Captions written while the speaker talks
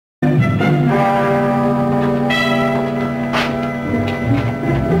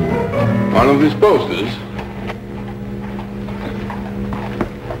One of these posters.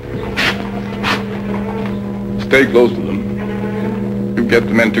 Stay close to them. You get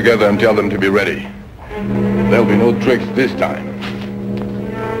the men together and tell them to be ready. There'll be no tricks this time.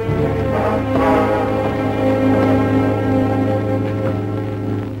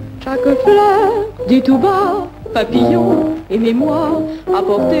 Chaque fleur dit tout bas, papillon et mémoire,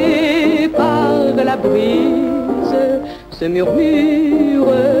 apportée par la brise, ce murmure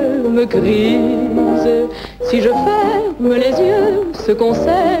me grise. Si je ferme les yeux, ce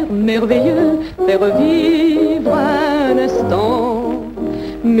concert merveilleux fait revivre un instant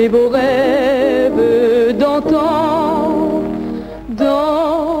mes beaux rêves d'antan.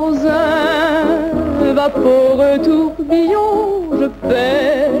 Dans un vaporeux tourbillon, je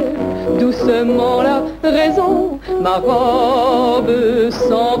perds doucement la raison. Ma robe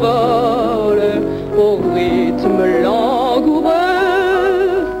s'envole au rythme langoureux.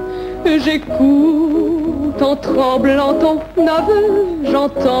 J'écoute en tremblant ton aveu,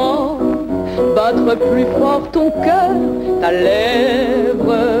 j'entends battre plus fort ton cœur, ta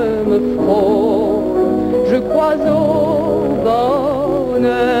lèvre me frôle, je crois au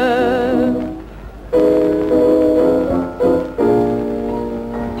bonheur.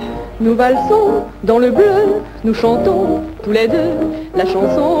 Nous valsons dans le bleu, nous chantons tous les deux la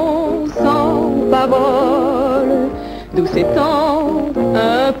chanson sans parole, douce et tendre,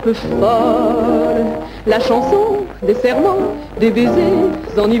 un peu folle, la chanson des serments, des baisers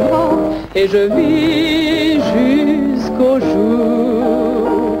enivrants, et je vis jusqu'au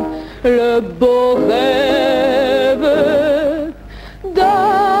jour le beau rêve d'amour.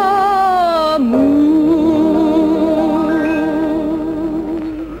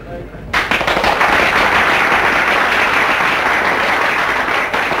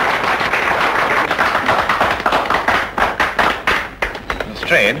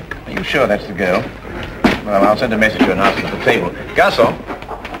 Lestrade, are you sure that's the girl? Well, I'll send a message to an ask at the table. Garçon.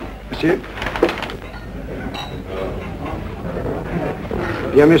 Monsieur.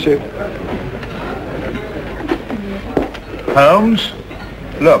 Bien, monsieur. Holmes,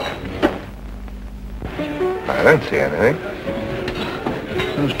 look. I don't see anything.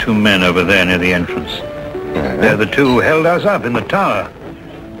 Those two men over there near the entrance. They're the two who held us up in the tower.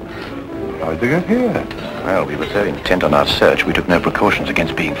 How'd they get here? Well, we were so intent on our search, we took no precautions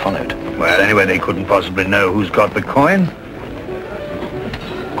against being followed. Well, anyway, they couldn't possibly know who's got the coin.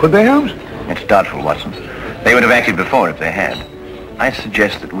 Could they, Holmes? It's doubtful, Watson. They would have acted before if they had. I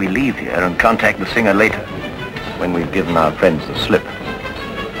suggest that we leave here and contact the singer later, when we've given our friends the slip.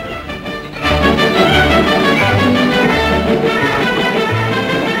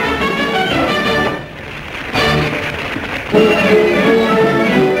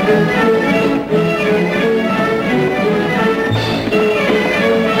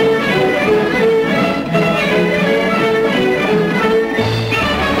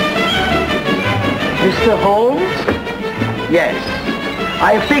 Mr. Holmes? Yes.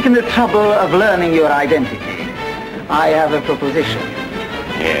 I have taken the trouble of learning your identity. I have a proposition.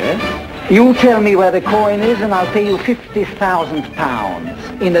 Yes? You tell me where the coin is and I'll pay you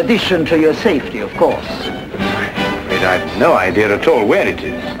 £50,000. In addition to your safety, of course. I've no idea at all where it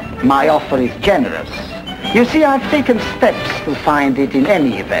is. My offer is generous. You see, I've taken steps to find it in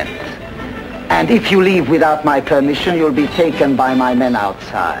any event. And if you leave without my permission, you'll be taken by my men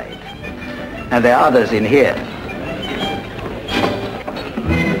outside. And there are others in here.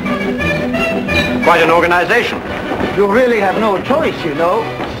 Quite an organization. You really have no choice, you know.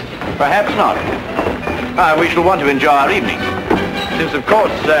 Perhaps not. We shall want to enjoy our evening. Since, of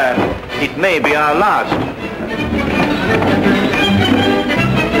course, it may be our last.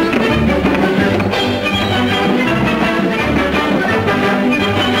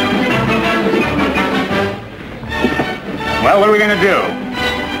 Well, what are we going to do?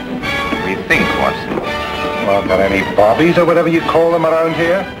 We think, Watson. Well, got any bobbies or whatever you call them around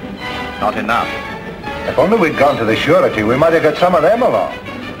here? Not enough. If only we'd gone to the surety, we might have got some of them along.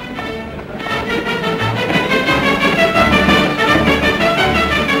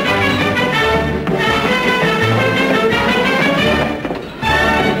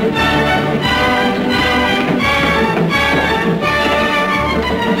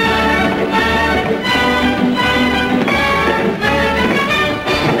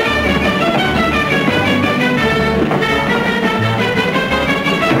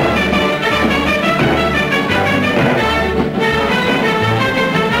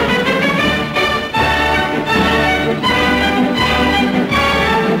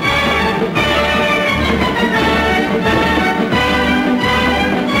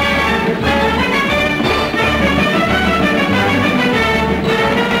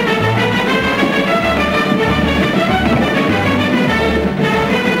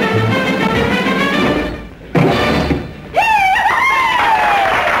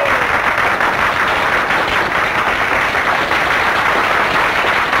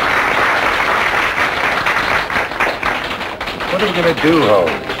 going to do,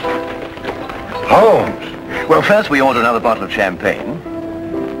 Holmes? Holmes? Well, first we order another bottle of champagne.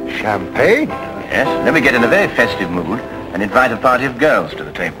 Champagne? Yes. Then we get in a very festive mood and invite a party of girls to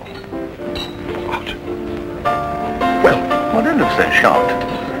the table. What? Well, don't look so shocked.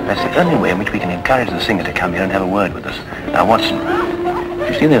 That's the only way in which we can encourage the singer to come here and have a word with us. Now, Watson,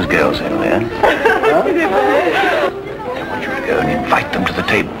 you see those girls over there? I want you to go and invite them to the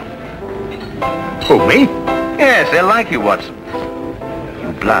table. Who, me? Yes, they'll like you, Watson.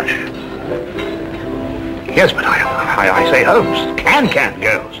 You blush. Yes, but I say, Holmes, can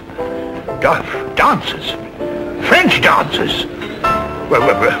girls. Dancers. French dancers. Well,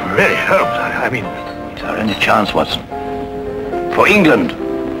 really, Holmes, I mean... It's our only chance, Watson. For England.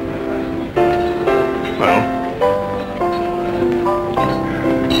 Well...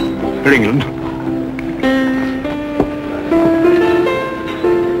 For England.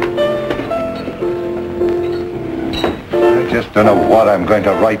 I just don't know what I'm going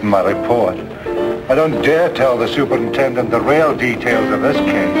to write in my report. I don't dare tell the superintendent the real details of this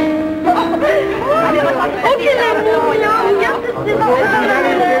case.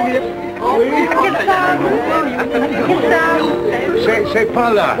 C'est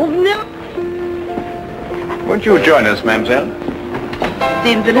pas là. Won't you join us, mademoiselle?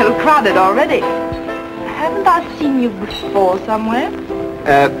 Seems a little crowded already. Haven't I seen you before somewhere?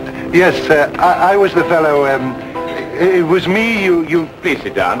 Yes, I was the fellow, it was me, you... Please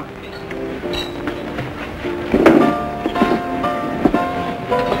sit down.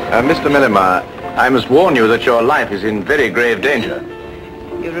 Mr. Millimar, I must warn you that your life is in very grave danger.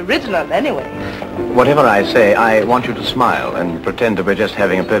 You're original anyway. Whatever I say, I want you to smile and pretend that we're just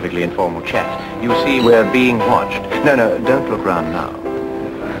having a perfectly informal chat. You see, we're being watched. No, don't look round now.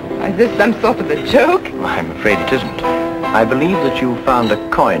 Is this some sort of a joke? I'm afraid it isn't. I believe that you found a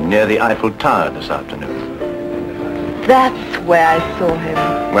coin near the Eiffel Tower this afternoon. That's where I saw him.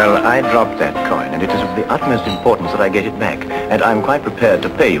 Well, I dropped that coin, and it is of the utmost importance that I get it back, and I'm quite prepared to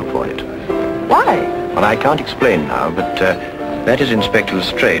pay you for it. Why? Well, I can't explain now, but that is Inspector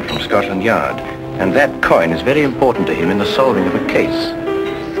Lestrade from Scotland Yard, and that coin is very important to him in the solving of a case.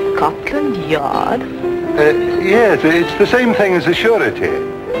 Scotland Yard? Yes, it's the same thing as a surety.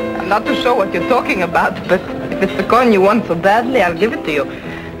 I'm not too sure what you're talking about, but if it's the coin you want so badly, I'll give it to you.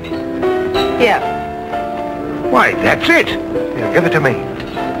 Here. Why, that's it. Here, give it to me.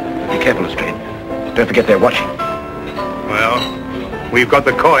 Be careful, Lestrade. Don't forget they're watching. Well, we've got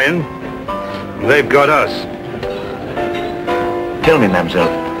the coin. They've got us. Tell me, mademoiselle,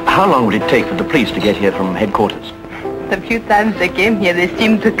 how long would it take for the police to get here from headquarters? The few times they came here, they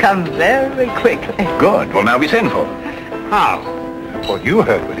seemed to come very quickly. Good. Well, now we send for them. How? Well, you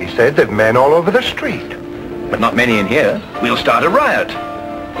heard what he said. There's men all over the street. But not many in here. We'll start a riot.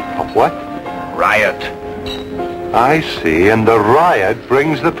 A what? Riot. I see, and the riot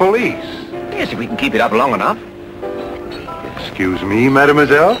brings the police. Yes, if we can keep it up long enough. Excuse me,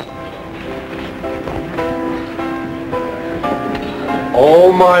 mademoiselle?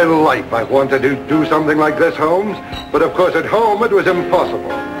 All my life I've wanted to do something like this, Holmes, but of course at home it was impossible.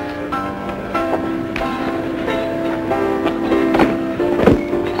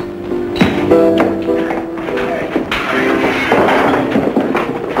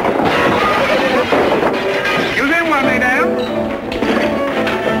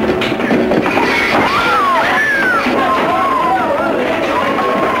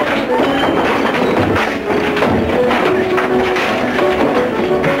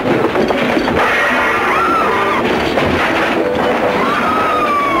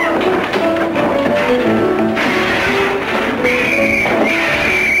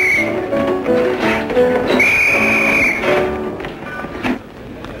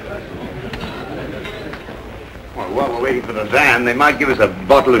 They might give us a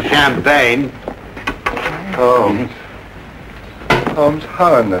bottle of champagne. Holmes,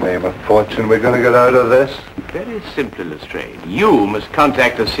 how in the name of fortune we're going to get out of this? Very simply, Lestrade. You must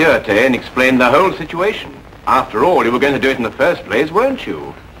contact the Sûreté and explain the whole situation. After all, you were going to do it in the first place, weren't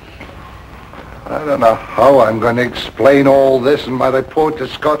you? I don't know how I'm going to explain all this in my report to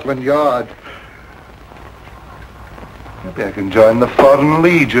Scotland Yard. Maybe I can join the Foreign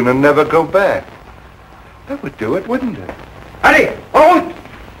Legion and never go back. That would do it, wouldn't it? Allez, en route!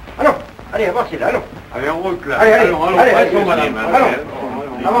 Allons, allez, avancez là, allons. Allez, en route là. Allez, allons, madame. Allons,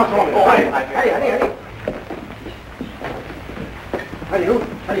 avançons. Allez. Allez, où?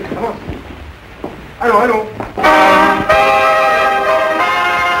 Allez, avance. Allons.